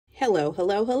Hello,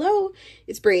 hello, hello.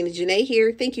 It's Rane and Renee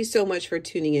here. Thank you so much for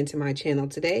tuning into my channel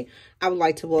today. I would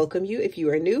like to welcome you if you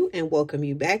are new and welcome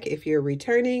you back if you're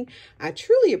returning. I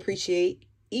truly appreciate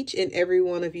each and every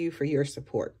one of you for your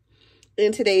support.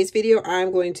 In today's video,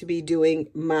 I'm going to be doing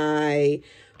my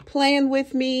plan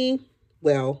with me,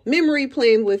 memory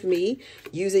plan with me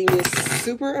using this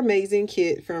super amazing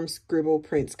kit from Scribble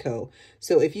Co.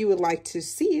 So if you would like to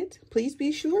see it, please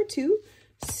be sure to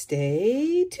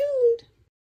stay tuned.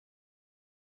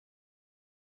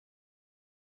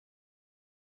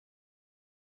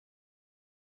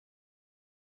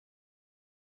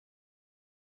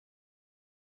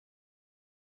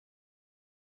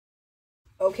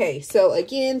 Okay, so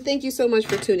again, thank you so much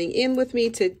for tuning in with me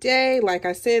today. Like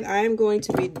I said, I am going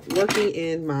to be working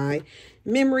in my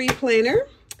memory planner,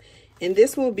 and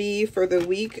this will be for the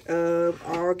week of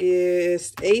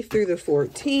August 8th through the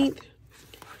 14th.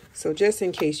 So just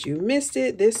in case you missed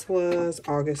it, this was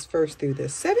August 1st through the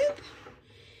 7th,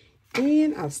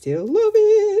 and I still love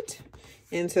it.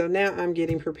 And so now I'm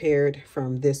getting prepared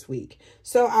from this week.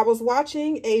 So I was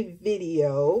watching a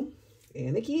video.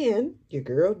 And again, your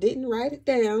girl didn't write it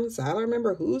down, so I don't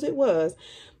remember whose it was.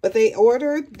 But they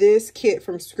ordered this kit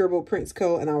from Scribble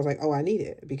Co. And I was like, oh, I need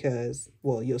it because,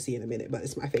 well, you'll see in a minute, but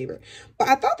it's my favorite. But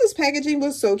I thought this packaging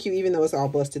was so cute, even though it's all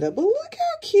busted up. But look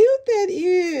how cute that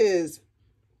is.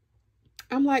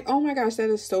 I'm like, oh my gosh, that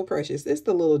is so precious. It's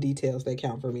the little details that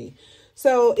count for me.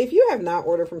 So if you have not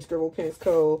ordered from Scribble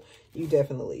Co., you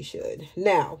definitely should.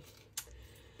 Now,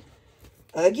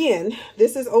 again,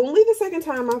 this is only the second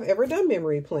time I've ever done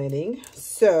memory planning,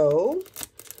 so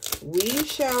we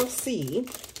shall see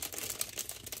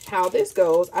how this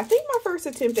goes. I think my first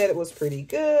attempt at it was pretty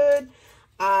good.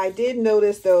 I did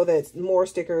notice, though, that more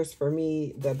stickers for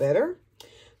me, the better.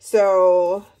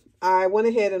 So I went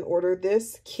ahead and ordered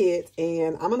this kit,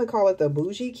 and I'm going to call it the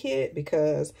bougie kit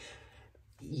because,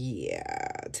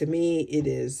 yeah, to me, it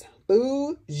is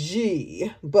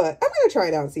bougie. But I'm going to try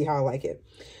it out and see how I like it.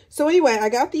 So anyway, I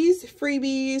got these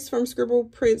freebies from Scribble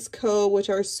Co., which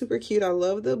are super cute. I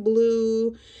love the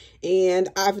blue. And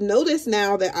I've noticed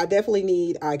now that I definitely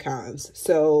need icons.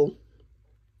 So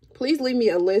please leave me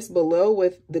a list below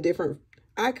with the different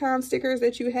icon stickers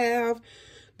that you have,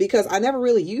 because I never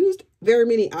really used very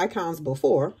many icons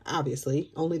before,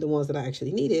 obviously, only the ones that I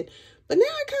actually needed. But now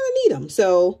I kind of need them.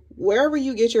 So wherever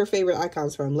you get your favorite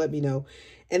icons from, let me know.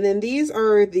 And then these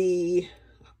are the,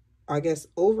 I guess,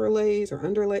 overlays or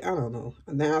underlay. I don't know.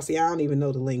 Now, see, I don't even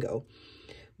know the lingo.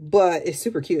 But it's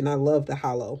super cute, and I love the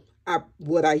hollow.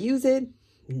 Would I use it?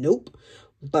 Nope.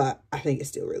 But I think it's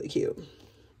still really cute.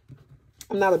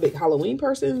 I'm not a big Halloween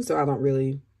person, so I don't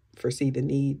really foresee the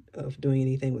need of doing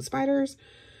anything with spiders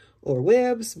or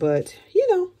webs. But, you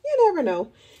know, you never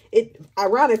know.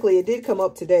 Ironically, it did come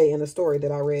up today in a story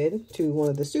that I read to one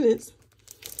of the students.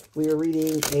 We were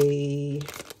reading a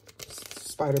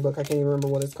spider book. I can't even remember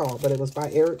what it's called, but it was by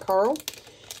Eric Carle.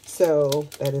 So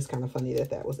that is kind of funny that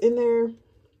that was in there.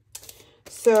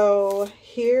 So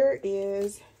here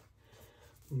is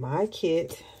my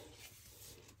kit.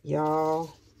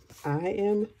 Y'all, I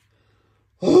am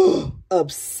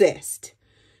obsessed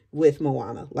with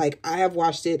Moana. Like, I have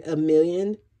watched it a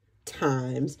million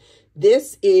times.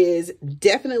 This is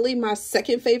definitely my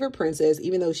second favorite princess,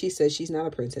 even though she says she's not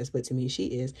a princess, but to me she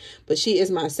is. But she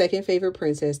is my second favorite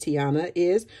princess. Tiana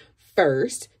is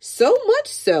first. So much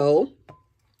so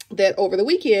that over the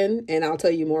weekend, and I'll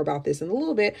tell you more about this in a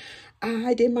little bit,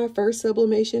 I did my first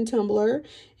sublimation tumbler,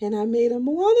 and I made a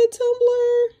Moana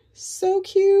tumbler. So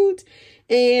cute.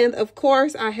 And of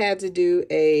course, I had to do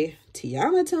a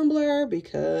Tiana tumbler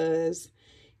because,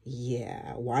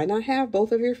 yeah, why not have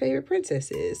both of your favorite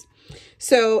princesses?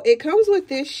 So it comes with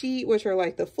this sheet, which are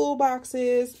like the full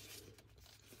boxes.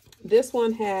 This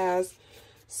one has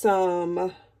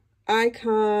some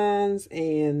icons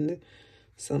and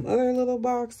some other little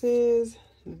boxes.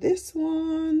 This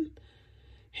one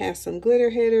has some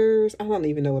glitter headers. I don't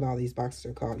even know what all these boxes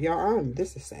are called. Y'all,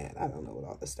 this is sad. I don't know what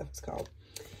all this stuff is called.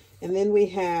 And then we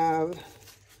have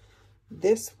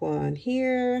this one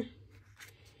here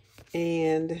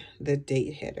and the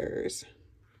date headers.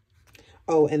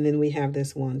 Oh, and then we have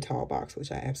this one tall box,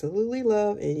 which I absolutely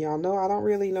love. And y'all know I don't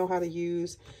really know how to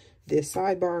use this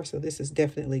sidebar, so this is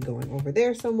definitely going over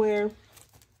there somewhere.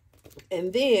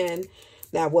 And then,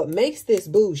 now what makes this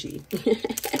bougie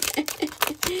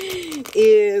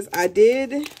is I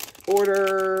did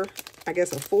order, I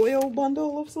guess, a foil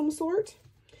bundle of some sort.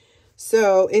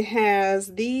 So it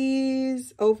has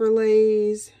these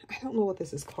overlays. I don't know what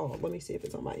this is called. Let me see if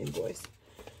it's on my invoice.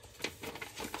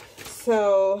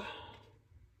 So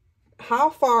How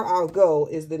Far I'll Go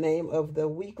is the name of the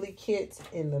weekly kit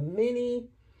in the mini.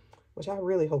 which I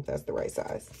really hope that's the right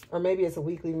size. Or maybe it's a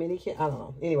weekly mini kit. I don't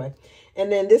know. Anyway.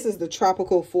 And then this is the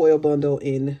tropical foil bundle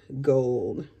in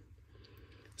gold.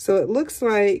 So it looks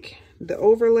like the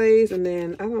overlays, and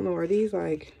then, I don't know, are these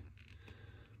like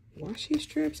washi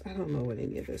strips? I don't know what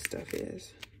any of this stuff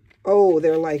is. Oh,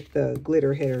 they're like the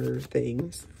glitter header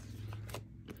things.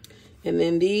 And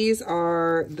then these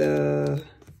are the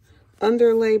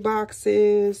underlay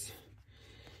boxes.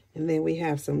 And then we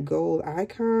have some gold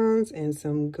icons and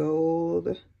some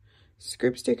gold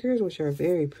script stickers, which are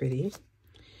very pretty.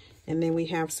 And then we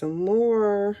have some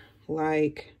more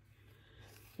like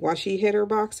washi header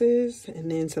boxes, and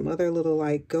then some other little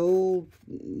like gold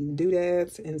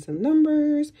doodads and some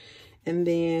numbers. And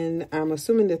then I'm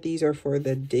assuming that these are for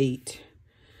the date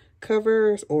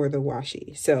covers or the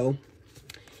washi. So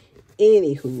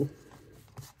anywho,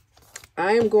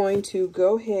 I am going to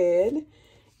go ahead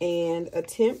and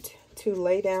attempt to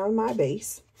lay down my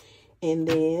base, and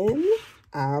then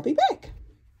I'll be back.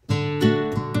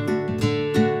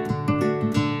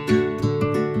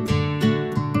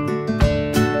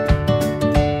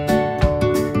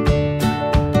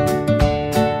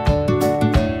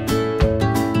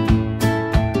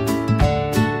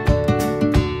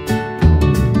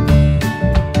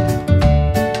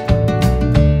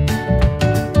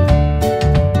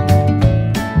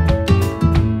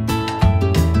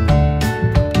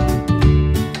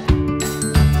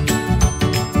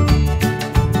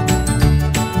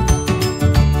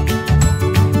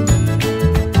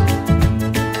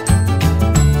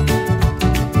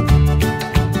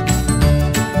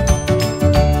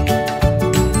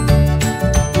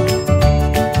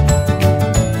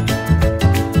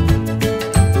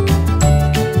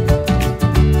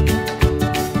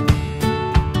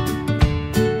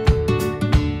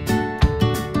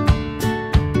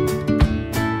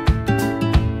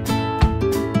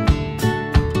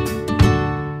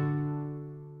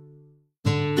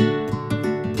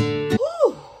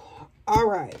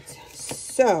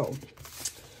 So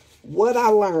what I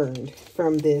learned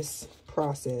from this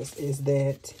process is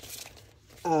that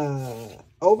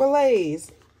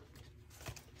overlays,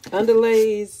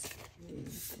 underlays,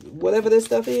 whatever this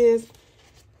stuff is,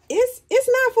 it's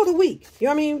not for the weak. You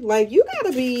know what I mean? Like, you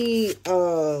gotta be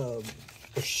a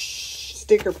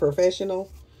sticker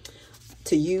professional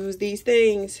to use these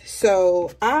things. So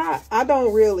I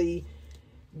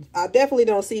definitely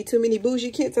don't see too many bougie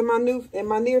kits in my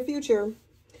near future.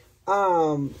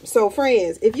 So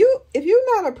friends, if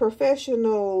you're not a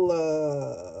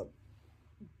professional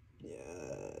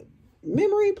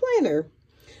memory planner,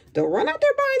 don't run out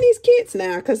there buying these kits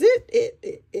now, because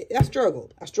I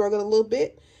struggled a little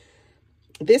bit.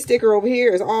 This sticker over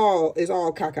here is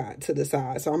all cockeyed to the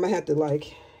side, so I'm gonna have to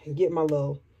like get my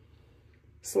little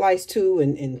slice tool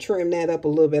and trim that up a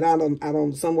little bit. I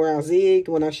don't somewhere I zigged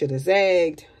when I should have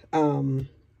zagged.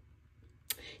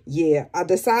 Yeah, I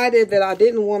decided that I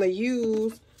didn't want to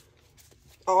use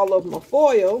all of my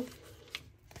foil,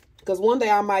 because one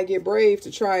day I might get brave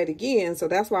to try it again. So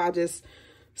that's why I just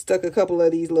stuck a couple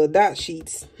of these little dot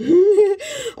sheets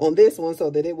on this one, so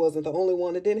that it wasn't the only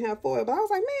one that didn't have foil. But I was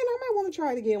like, man, I might want to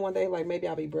try it again one day. Like, maybe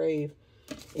I'll be brave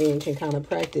and can kind of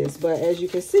practice. But as you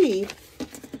can see,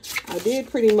 I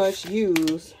did pretty much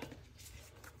use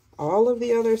all of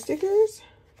the other stickers.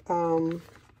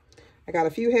 I got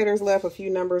a few headers left, a few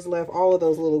numbers left, all of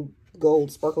those little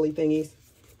gold sparkly thingies.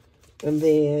 And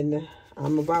then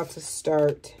I'm about to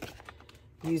start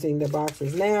using the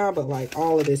boxes now, but like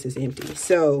all of this is empty.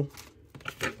 So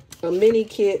a mini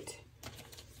kit,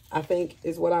 I think,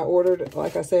 is what I ordered,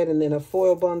 like I said. And then a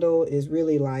foil bundle is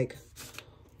really like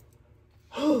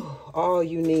all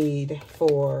you need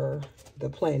for the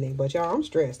planning. But y'all, I'm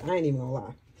stressed. I ain't even gonna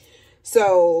lie.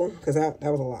 So, because that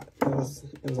was a lot. It was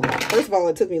a lot. First of all,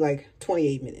 it took me like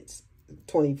 28 minutes,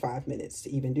 25 minutes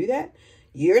to even do that.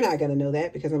 You're not going to know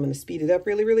that because I'm going to speed it up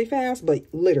really, really fast. But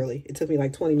literally, it took me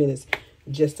like 20 minutes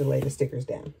just to lay the stickers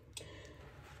down.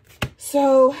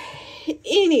 So,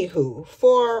 anywho,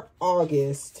 for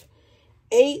August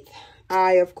 8th,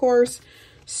 I, of course,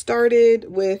 started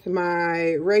with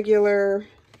my regular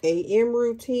AM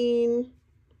routine.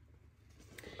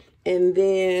 And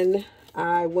then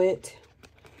I went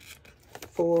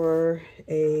for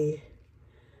a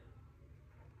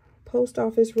post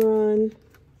office run,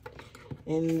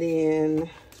 and then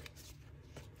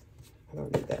I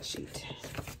don't need that sheet.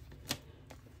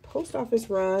 Post office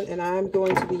run, and I'm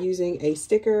going to be using a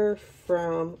sticker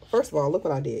from, first of all, look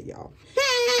what I did, y'all,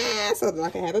 so that I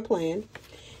can have it planned.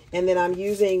 And then I'm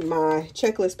using my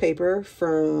checklist paper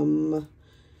from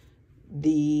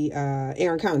the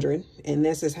Erin Condren, and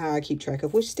this is how I keep track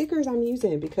of which stickers I'm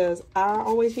using, because I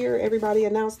always hear everybody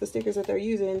announce the stickers that they're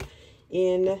using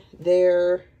in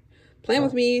their plan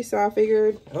with me. So I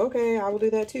figured, okay, I will do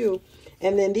that too.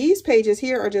 And then these pages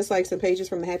here are just like some pages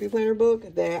from the Happy Planner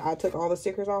book that I took all the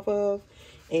stickers off of.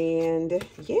 And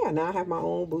yeah, now I have my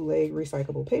own bootleg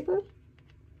recyclable paper.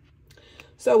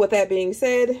 So with that being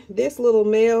said, this little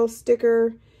mail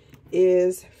sticker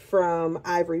is from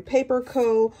Ivory Paper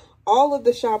Co. All of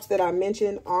the shops that I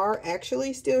mentioned are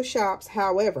actually still shops.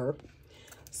 However,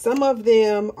 some of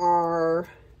them are,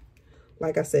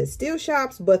 like I said, still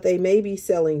shops, but they may be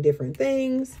selling different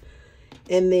things.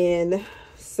 And then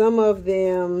some of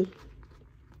them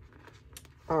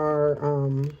are,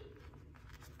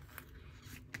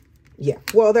 yeah,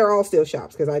 well, they're all still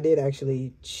shops because I did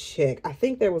actually check. I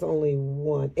think there was only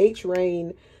one.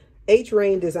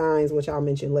 Rane Designs, which I'll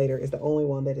mention later, is the only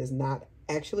one that is not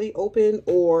actually open,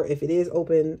 or if it is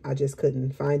open, I just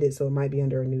couldn't find it. So it might be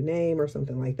under a new name or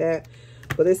something like that.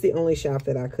 But it's the only shop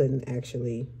that I couldn't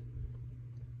actually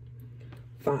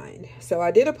find. So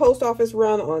I did a post office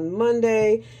run on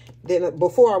Monday, then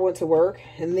before I went to work,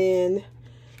 and then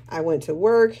I went to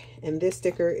work, and this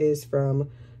sticker is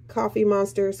from Coffee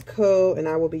Monsters Co. And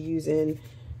I will be using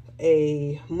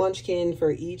a munchkin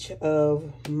for each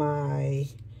of my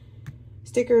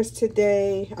stickers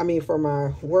today. I mean, for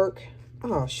my work.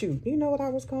 Oh, shoot. You know what I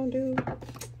was going to do?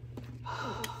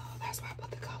 Oh, that's why I put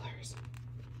the colors.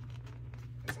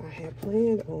 So I had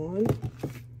planned on,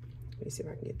 let me see if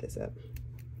I can get this up.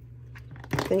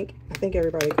 I think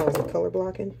everybody calls it color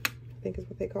blocking. I think is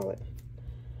what they call it.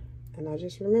 And I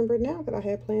just remembered now that I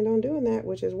had planned on doing that,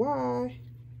 which is why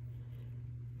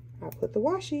I put the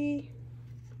washi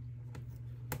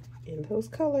in those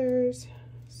colors.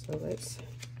 So let's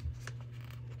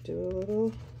do a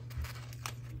little,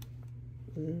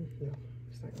 no,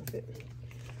 it's not gonna fit.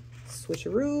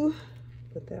 Switcheroo,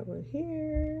 put that one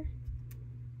here.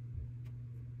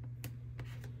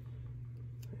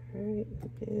 All right,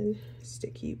 and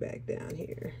stick you back down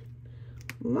here.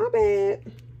 My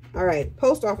bad. All right,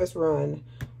 post office run,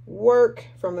 work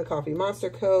from the Coffee Monster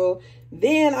Co.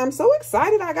 Then I'm so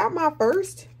excited I got my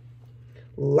first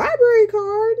library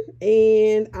card.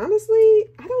 And honestly,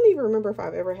 I don't even remember if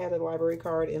I've ever had a library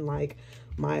card in like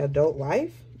my adult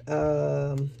life.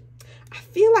 I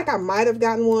feel like I might have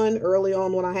gotten one early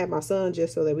on when I had my son,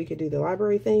 just so that we could do the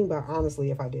library thing. But honestly,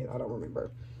 if I did, I don't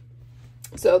remember.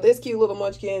 So this cute little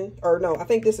munchkin, or no, I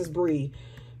think this is Brie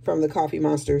from the Coffee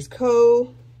Monsters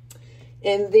Co.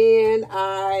 And then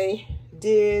I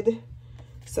did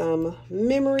some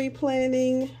memory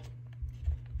planning.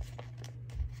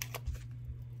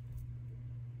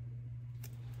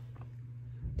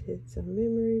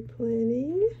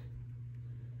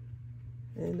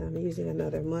 And I'm using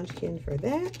another munchkin for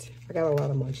that. I got a lot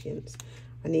of munchkins.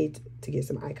 I need to get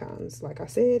some icons, like I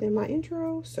said in my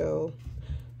intro. So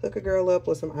hook a girl up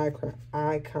with some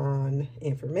icon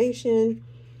information.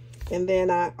 And then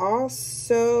I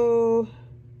also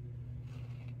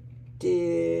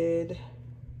did,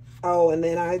 oh, and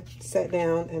then I sat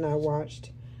down and I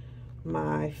watched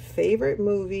my favorite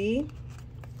movie,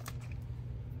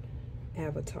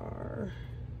 Avatar,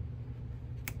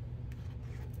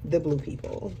 The Blue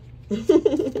People.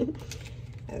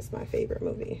 That's my favorite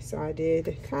movie. So I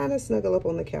did kind of snuggle up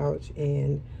on the couch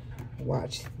and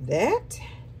watch that.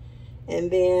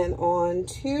 And then on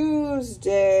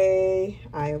Tuesday,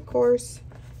 I, of course,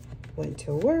 went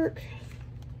to work.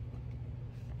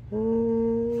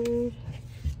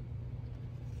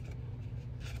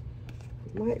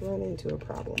 Might run into a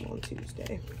problem on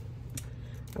Tuesday.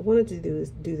 I wanted to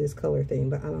do this color thing,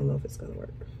 but I don't know if it's going to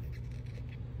work.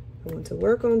 I went to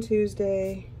work on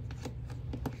Tuesday.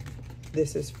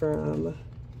 This is from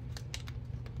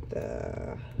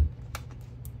the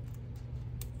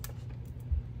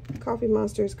Coffee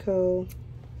Monsters Co.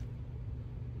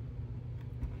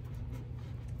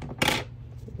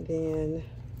 Then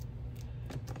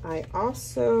I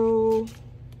also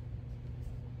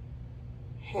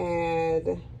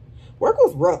had, work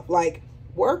was rough. Like,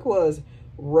 work was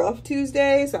rough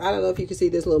Tuesday. So I don't know if you can see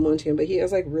this little munchkin, but he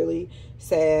has like really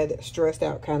sad, stressed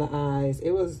out kind of eyes.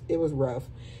 It was rough.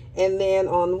 And then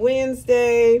on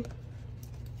Wednesday,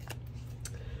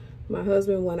 my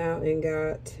husband went out and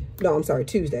got, no, I'm sorry,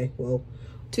 Tuesday. Well,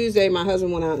 Tuesday, my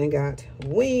husband went out and got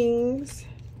wings.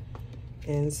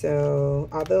 And so,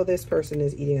 although this person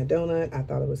is eating a donut, I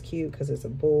thought it was cute because it's a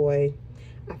boy.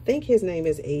 I think his name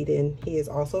is Aiden. He is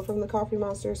also from the Coffee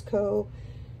Monsters Co.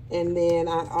 And then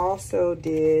I also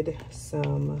did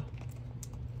some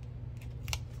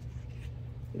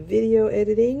video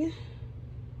editing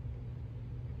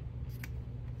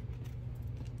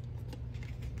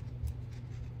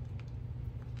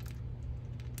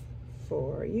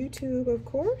for YouTube, of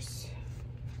course.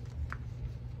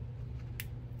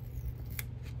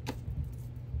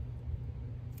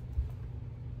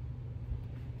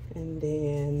 And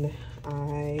then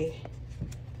I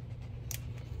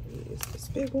use this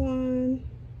big one.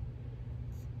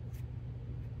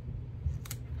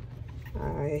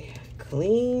 I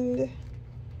cleaned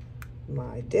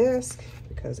my desk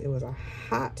because it was a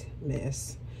hot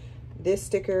mess. This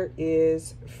sticker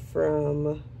is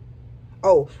from,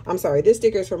 oh, I'm sorry, this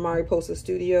sticker is from Mariposa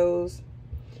Studios.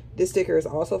 This sticker is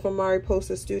also from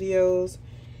Mariposa Studios.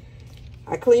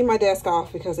 I cleaned my desk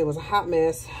off because it was a hot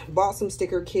mess, bought some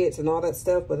sticker kits and all that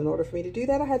stuff, but in order for me to do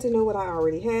that, I had to know what I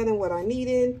already had and what I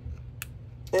needed.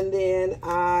 And then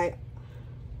I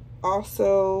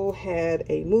also had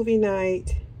a movie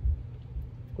night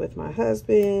with my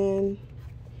husband,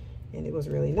 and it was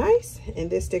really nice. And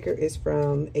this sticker is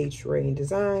from Rane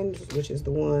Designs, which is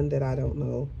the one that I don't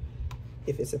know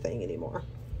if it's a thing anymore.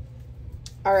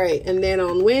 All right, and then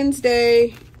on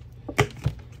Wednesday,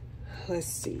 let's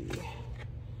see.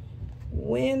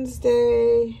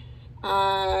 Wednesday,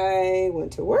 I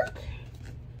went to work.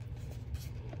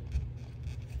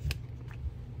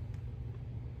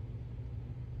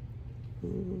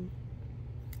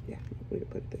 Yeah, we can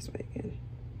put it this way again.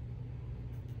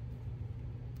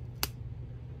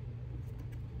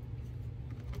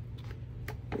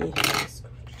 Yeah,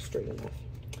 straight enough.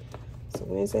 So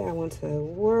Wednesday I went to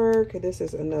work. This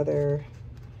is another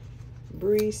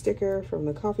Brie sticker from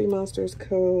the Coffee Monsters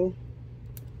Co.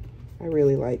 I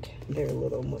really like their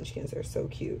little munchkins. They're so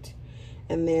cute.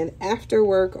 And then after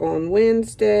work on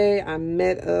Wednesday, I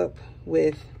met up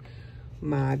with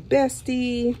my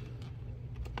bestie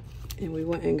and we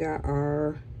went and got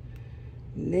our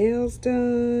nails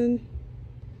done.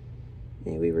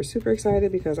 And we were super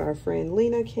excited because our friend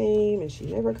Lena came, and she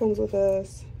never comes with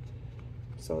us.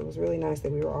 So it was really nice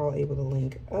that we were all able to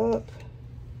link up.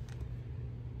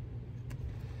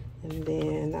 And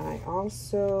then I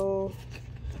also,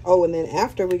 oh, and then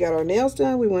after we got our nails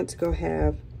done, we went to go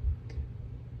have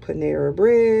Panera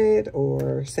Bread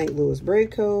or St. Louis Bread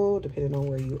Co., depending on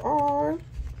where you are.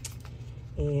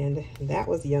 And that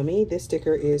was yummy. This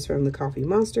sticker is from the Coffee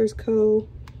Monsters Co.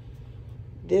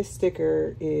 This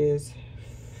sticker is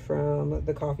from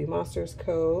the Coffee Monsters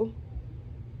Co.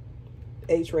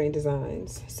 Rane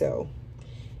Designs. So,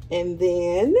 and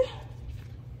then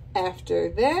after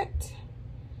that,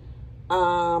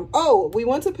 oh, we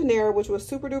went to Panera, which was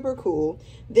super duper cool.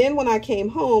 Then when I came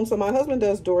home, so my husband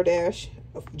does DoorDash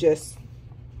just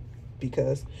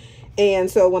because. And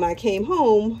so when I came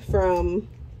home from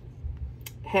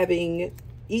having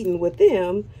eaten with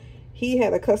them, he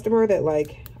had a customer that,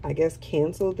 like, I guess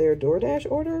canceled their DoorDash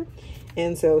order.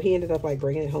 And so he ended up like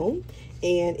bringing it home,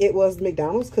 and it was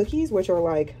McDonald's cookies, which are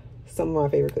like some of my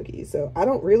favorite cookies. So I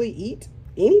don't really eat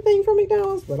anything from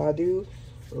McDonald's, but I do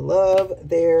love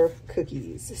their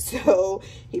cookies. So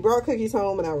he brought cookies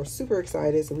home and I was super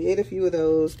excited. So we ate a few of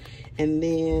those, and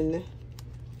then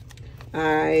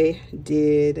I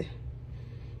did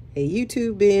a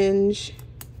YouTube binge,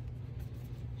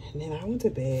 and then I went to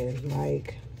bed.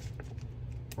 Like,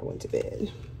 I went to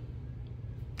bed.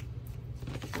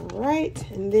 All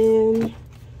right, and then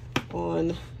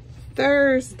on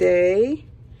Thursday,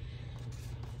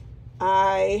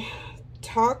 I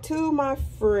talked to my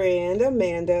friend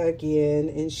Amanda again,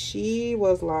 and she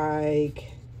was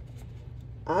like,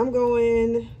 I'm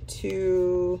going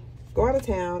to go out of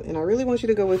town, and I really want you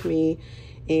to go with me,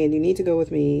 and you need to go with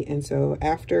me. And so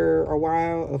after a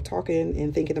while of talking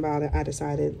and thinking about it, I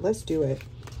decided, let's do it.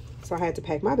 So I had to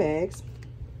pack my bags.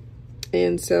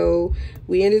 And so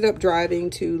we ended up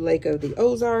driving to Lake of the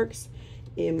Ozarks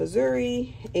in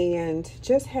Missouri and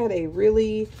just had a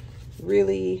really,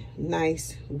 really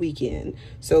nice weekend.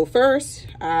 So first,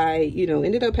 I,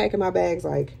 ended up packing my bags,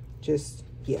 like, just,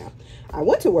 yeah. I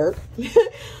went to work,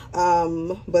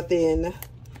 but then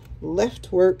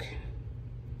left work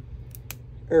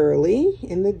early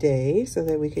in the day so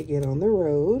that we could get on the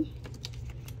road.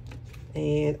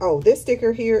 And, oh, this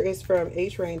sticker here is from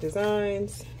Rane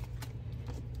Designs.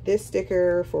 This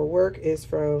sticker for work is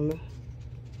from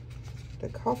the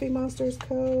Coffee Monsters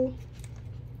Co.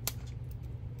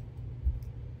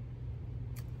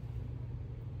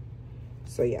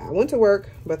 So yeah, I went to work,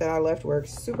 but then I left work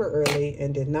super early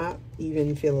and did not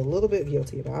even feel a little bit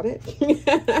guilty about it.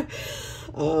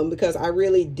 Because I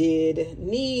really did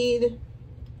need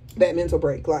that mental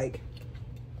break. Like,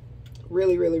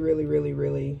 really, really, really, really,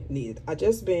 really needed. I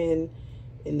just been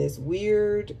in this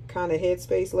weird kind of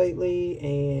headspace lately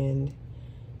and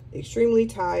extremely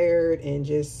tired and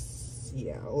just,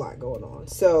 yeah, a lot going on.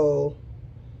 So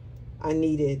I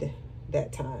needed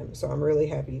that time. So I'm really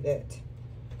happy that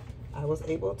I was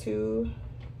able to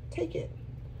take it.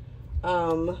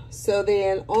 So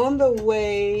then on the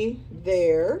way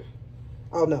there,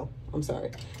 oh no, I'm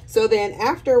sorry. So then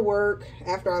after work,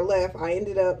 after I left, I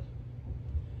ended up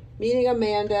meeting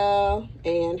Amanda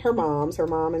and her mom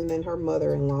and then her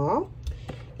mother-in-law.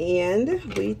 And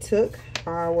we took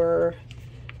our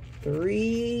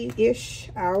 3-ish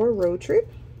hour road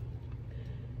trip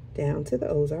down to the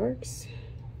Ozarks.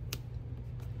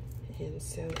 And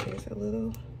so here's a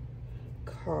little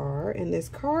car, and this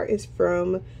car is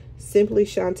from Simply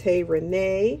Shaunte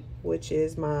Renee, which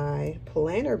is my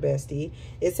planner bestie.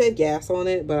 It said gas on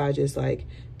it, but I just like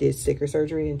did sticker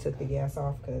surgery and took the gas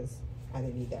off because I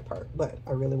didn't need that part, but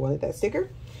I really wanted that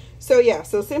sticker. So yeah,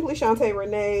 so Simply Shaunte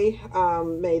Renee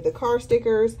made the car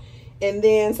stickers. And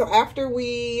then so after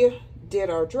we did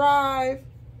our drive,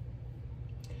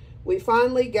 we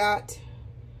finally got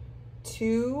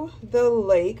to the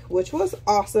lake, which was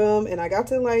awesome, and I got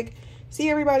to like see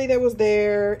everybody that was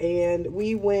there, and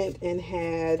we went and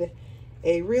had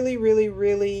a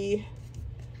really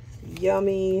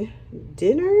yummy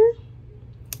dinner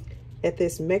at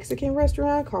this Mexican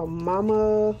restaurant called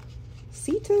Mama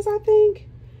Citas, I think,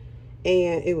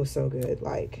 and it was so good,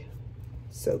 like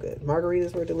so good.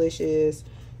 Margaritas were delicious,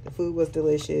 the food was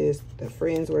delicious, the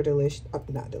friends were delicious,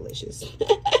 not delicious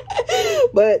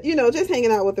but you know, just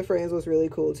hanging out with the friends was really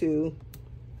cool too.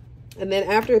 And then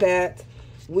after that,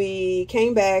 we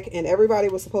came back and everybody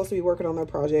was supposed to be working on their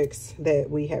projects that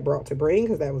we had brought to bring,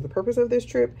 because that was the purpose of this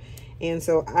trip. And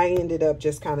so I ended up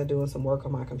just kind of doing some work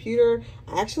on my computer.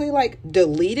 I actually like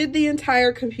deleted the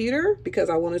entire computer because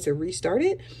I wanted to restart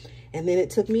it. And then it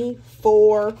took me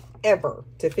forever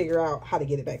to figure out how to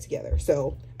get it back together.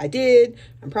 So I did.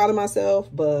 I'm proud of myself,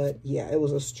 but yeah, it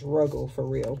was a struggle for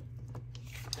real.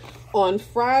 On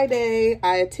Friday,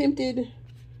 I attempted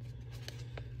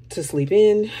to sleep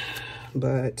in,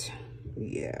 but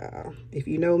yeah, if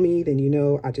you know me, then you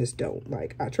know I just don't.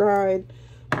 Like, I tried,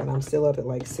 but I'm still up at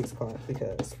like 6 o'clock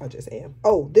because I just am.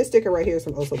 Oh, this sticker right here is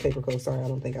from Ivory Paper Co. Sorry, I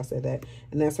don't think I said that.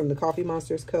 And that's from the Coffee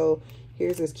Monsters Co.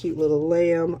 Here's this cute little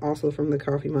lamb, also from the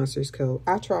Coffee Monsters Co.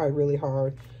 I tried really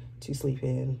hard to sleep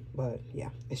in, but yeah,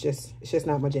 it's just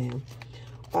not my jam.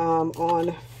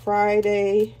 On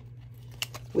Friday,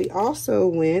 we also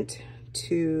went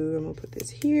to, I'm gonna put this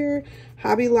here,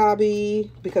 Hobby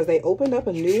Lobby, because they opened up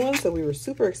a new one, so we were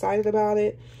super excited about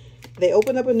it. They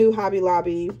opened up a new Hobby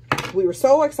Lobby. We were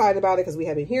so excited about it because we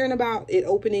had been hearing about it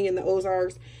opening in the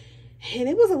Ozarks, and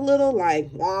it was a little like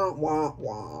wah wah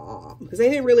wah, because they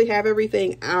didn't really have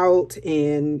everything out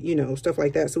and, you know, stuff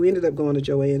like that. So we ended up going to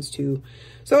Joann's too,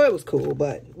 so it was cool,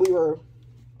 but we were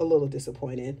a little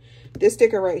disappointed. This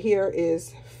sticker right here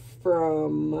is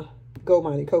from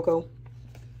Goldmine CoCo.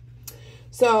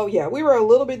 So yeah, we were a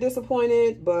little bit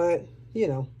disappointed, but you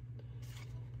know,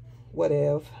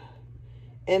 whatever.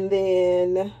 And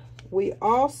then we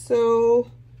also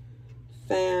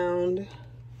found,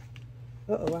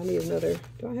 uh-oh, I need another,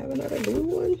 do I have another blue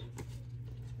one?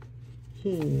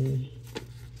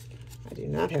 I do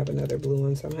not have another blue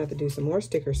one, so I'm gonna have to do some more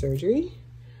sticker surgery.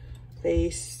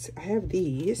 I have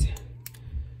these.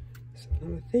 So what I'm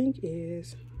gonna think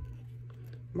is,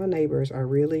 my neighbors are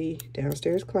really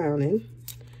downstairs clowning.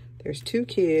 There's 2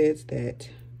 kids that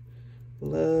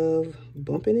love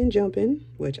bumping and jumping,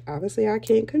 which obviously I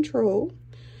can't control.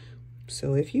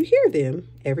 So if you hear them,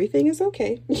 everything is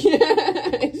okay.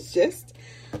 It's just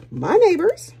my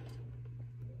neighbors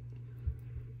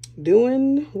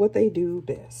doing what they do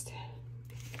best.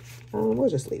 We'll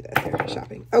just leave that there,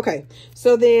 shopping. Okay,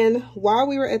 so then while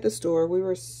we were at the store, we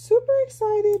were super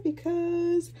excited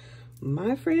because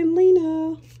my friend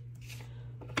Lena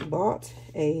bought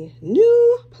a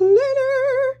new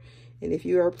planner. And if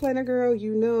you are a planner girl,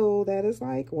 you know that is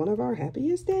like one of our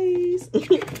happiest days.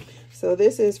 So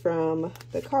this is from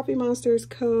the Coffee Monsters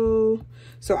Co.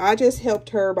 So I just helped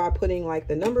her by putting like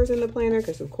the numbers in the planner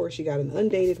because of course she got an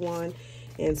undated one.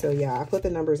 And so yeah, I put the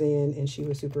numbers in and she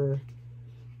was super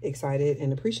excited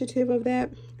and appreciative of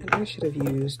that. And I should have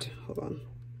used, hold on.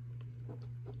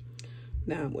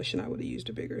 Now I'm wishing I would have used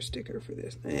a bigger sticker for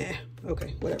this.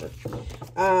 Okay, whatever.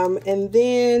 And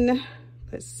then,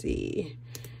 let's see.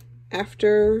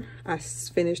 After I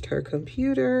finished her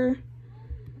computer,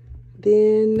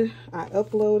 then I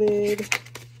uploaded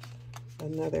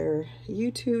another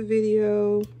YouTube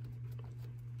video.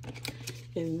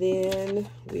 And then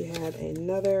we had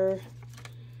another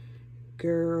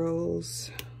girls'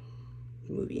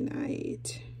 movie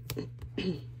night.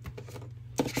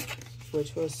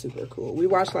 Which was super cool. We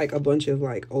watched like a bunch of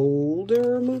like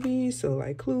older movies, so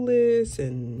like Clueless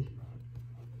and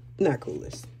not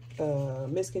Clueless,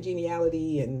 Miss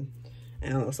Congeniality, and I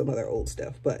don't know, some other old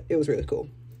stuff, but it was really cool.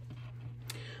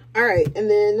 All right, and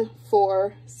then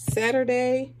for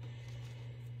Saturday,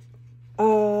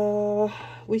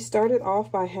 we We started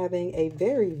off by having a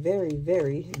very, very,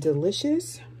 very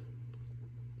delicious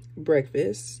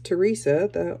breakfast. Teresa,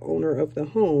 the owner of the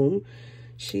home,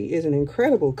 she is an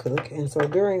incredible cook. And so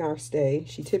during our stay,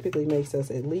 she typically makes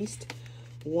us at least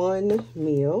one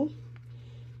meal.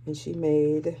 And she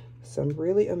made some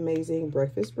really amazing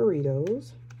breakfast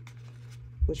burritos,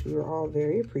 which we were all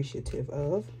very appreciative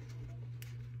of.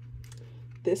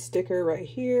 This sticker right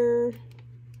here.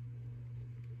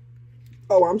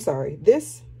 Oh, I'm sorry.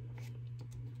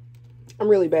 I'm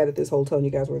really bad at this whole telling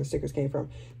you guys where the stickers came from.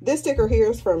 This sticker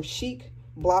here is from Chic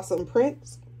Blossom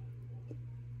Prints.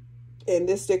 And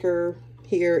this sticker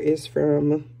here is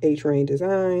from Rane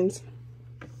Designs.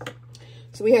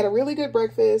 So we had a really good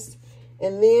breakfast.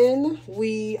 And then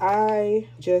I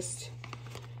just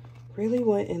really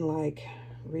went and like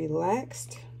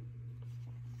relaxed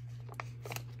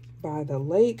by the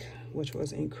lake, which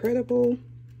was incredible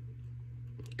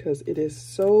because it is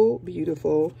so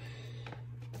beautiful.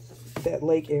 That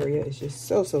lake area is just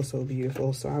so, so, so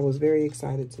beautiful. So I was very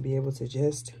excited to be able to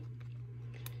just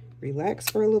relax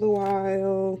for a little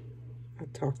while. I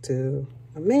talked to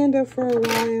Amanda for a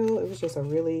while. It was just a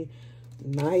really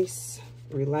nice,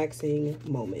 relaxing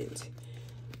moment.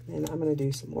 And I'm going to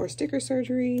do some more sticker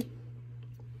surgery.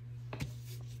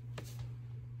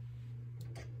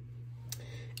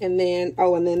 And then,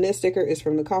 oh, and then this sticker is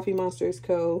from the Coffee Monsters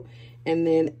Co. And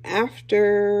then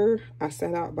after I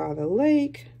sat out by the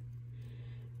lake,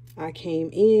 I came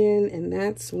in, and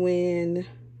that's when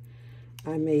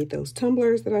I made those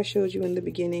tumblers that I showed you in the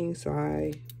beginning. So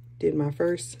I did my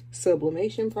first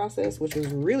sublimation process, which was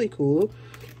really cool.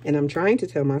 And I'm trying to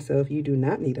tell myself, you do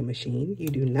not need a machine. You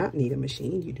do not need a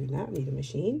machine. You do not need a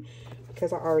machine,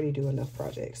 because I already do enough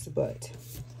projects. But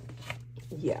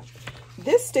yeah,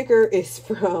 this sticker is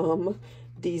from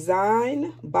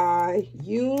Design by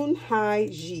Yoon Hey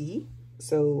Ji.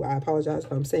 So I apologize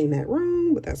if I'm saying that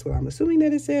wrong, but that's what I'm assuming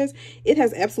that it says. It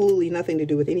has absolutely nothing to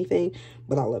do with anything,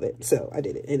 but I love it. So I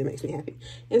did it, and it makes me happy.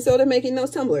 And so they're making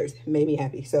those tumblers made me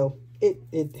happy. So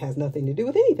it has nothing to do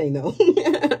with anything though,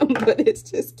 but it's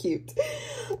just cute.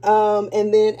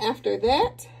 And then after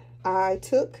that, I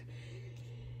took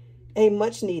a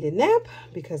much needed nap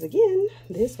because again,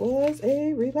 this was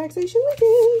a relaxation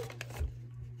weekend.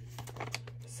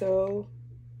 So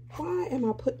why am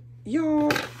I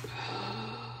y'all?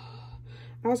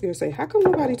 I was going to say, how come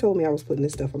nobody told me I was putting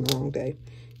this stuff on the wrong day?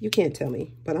 You can't tell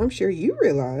me, but I'm sure you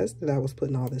realized that I was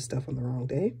putting all this stuff on the wrong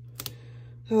day.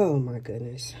 Oh my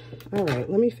goodness. All right,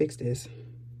 let me fix this.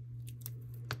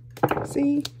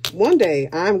 See, one day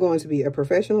I'm going to be a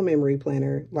professional memory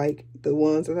planner like the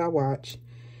ones that I watch.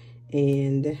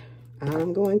 And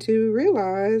I'm going to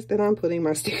realize that I'm putting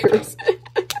my stickers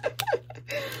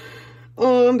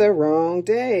on the wrong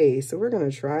day. So we're going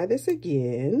to try this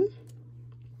again.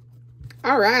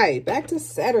 All right, back to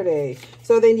Saturday.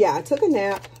 So then, yeah, I took a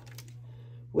nap,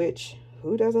 which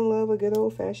who doesn't love a good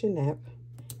old-fashioned nap?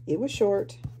 It was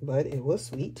short, but it was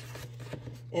sweet.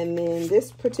 And then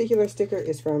this particular sticker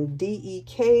is from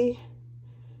DEK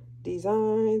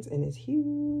Designs, and it's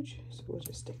huge. So we'll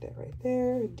just stick that right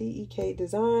there. DEK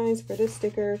Designs for this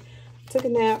sticker. Took a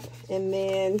nap, and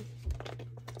then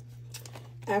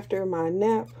after my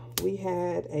nap, we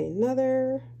had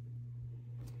another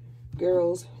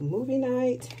girls' movie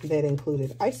night that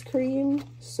included ice cream.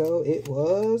 So it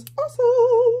was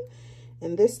awesome.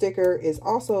 And this sticker is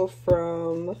also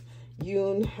from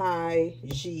Yoon Hey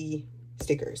Ji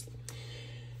stickers.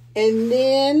 And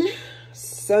then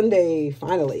Sunday,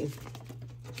 finally.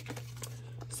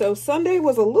 So Sunday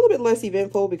was a little bit less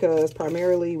eventful because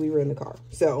primarily we were in the car.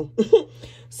 So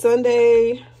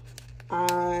Sunday,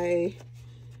 let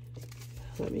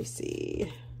me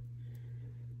see.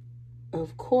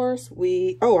 Of course,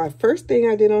 our first thing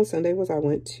I did on Sunday was I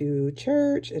went to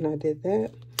church, and I did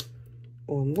that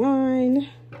online.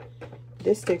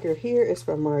 This sticker here is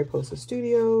from Mariposa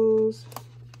Studios.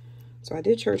 So I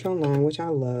did church online, which I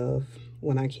love.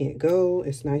 When I can't go,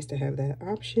 it's nice to have that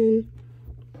option.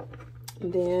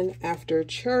 And then after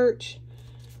church,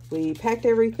 we packed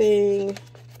everything,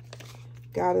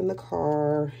 got in the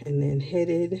car, and then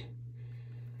headed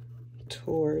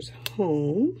towards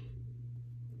home.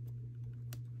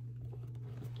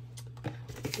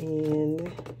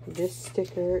 And this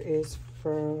sticker is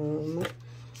from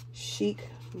Chic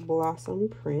Blossom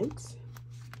Prints.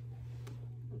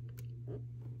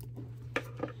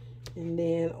 And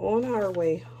then on our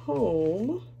way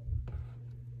home,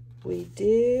 we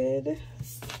did,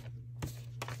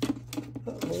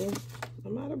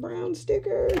 I'm out of brown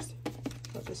stickers.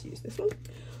 I'll just use this one.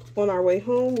 On our way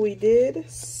home, we did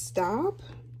stop.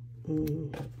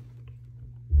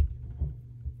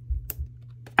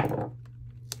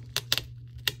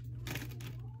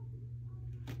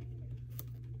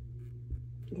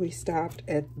 We stopped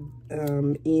at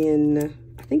in,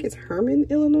 I think it's Herman,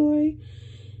 Illinois,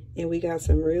 and we got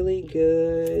some really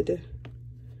good,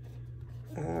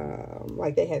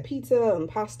 like they had pizza and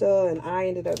pasta, and I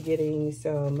ended up getting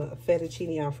some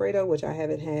fettuccine alfredo, which I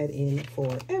haven't had in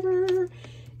forever,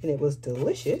 and it was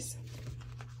delicious.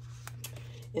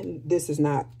 And this is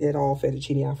not at all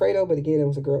fettuccine alfredo, but again, it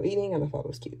was a girl eating, and I thought it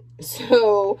was cute.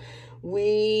 So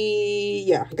we,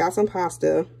 yeah, got some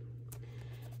pasta.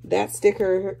 That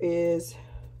sticker is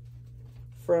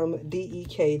from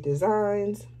DEK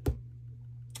Designs.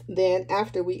 Then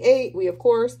after we ate, we of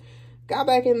course got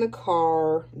back in the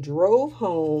car, drove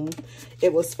home.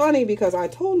 It was funny because I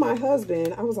told my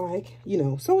husband, I was like, you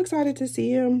know, so excited to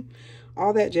see him,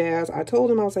 all that jazz. I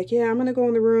told him, I was like, yeah, I'm going to go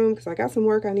in the room because I got some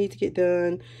work I need to get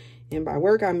done. And by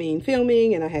work, I mean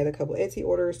filming. And I had a couple Etsy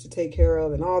orders to take care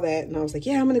of and all that. And I was like,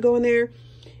 yeah, I'm going to go in there.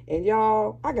 And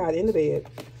y'all, I got in the bed.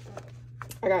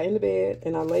 I got in the bed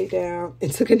and I laid down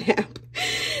and took a nap.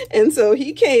 And so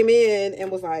he came in and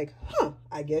was like, huh,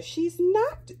 I guess she's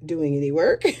not doing any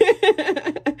work.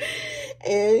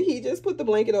 And he just put the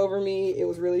blanket over me. It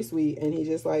was really sweet. And he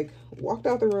just like walked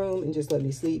out the room and just let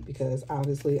me sleep because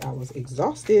obviously I was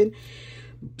exhausted.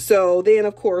 So then,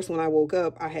 of course, when I woke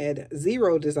up, I had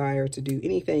zero desire to do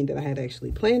anything that I had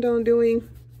actually planned on doing.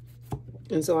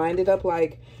 And so I ended up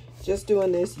like just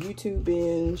doing this YouTube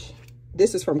binge.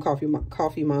 This is from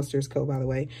Coffee Monsters Co, by the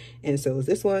way. And so is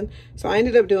this one. So I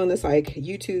ended up doing this like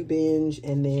YouTube binge,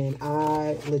 and then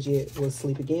I legit was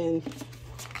asleep again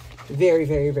very,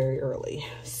 very, very early.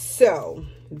 So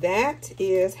that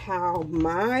is how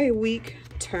my week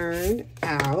turned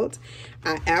out.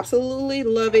 I absolutely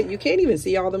love it. You can't even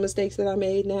see all the mistakes that I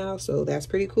made now, so that's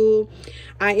pretty cool.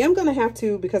 I am going to have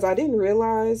to, because I didn't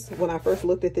realize when I first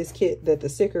looked at this kit that the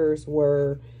stickers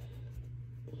were,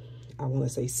 I want to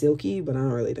say silky, but I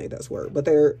don't really think that's word, but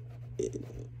they're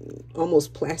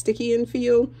almost plasticky in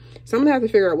feel. So I'm gonna have to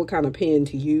figure out what kind of pen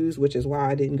to use, which is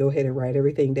why I didn't go ahead and write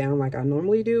everything down like I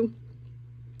normally do.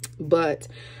 But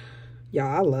y'all,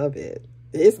 I love it.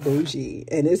 It's bougie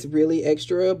and it's really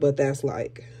extra, but that's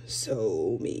like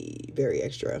so me, very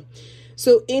extra.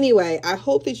 So anyway, I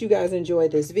hope that you guys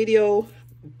enjoyed this video.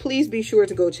 Please be sure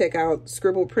to go check out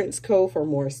Scribble Prints Co for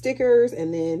more stickers,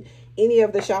 and then any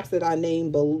of the shops that I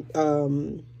named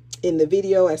in the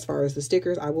video as far as the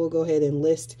stickers, I will go ahead and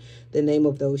list the name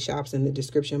of those shops in the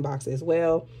description box as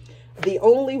well. The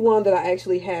only one that I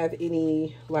actually have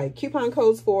any like coupon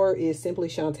codes for is Simply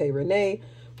Shaunte Renee,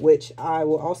 which I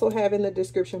will also have in the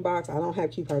description box. I don't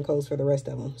have coupon codes for the rest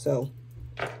of them, so,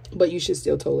 but you should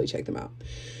still totally check them out.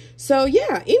 So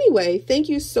yeah, anyway, thank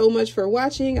you so much for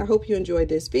watching. I hope you enjoyed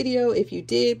this video. If you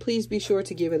did, please be sure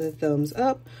to give it a thumbs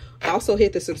up. Also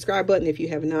hit the subscribe button if you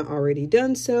have not already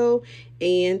done so.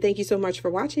 And thank you so much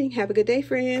for watching. Have a good day,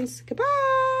 friends. Goodbye.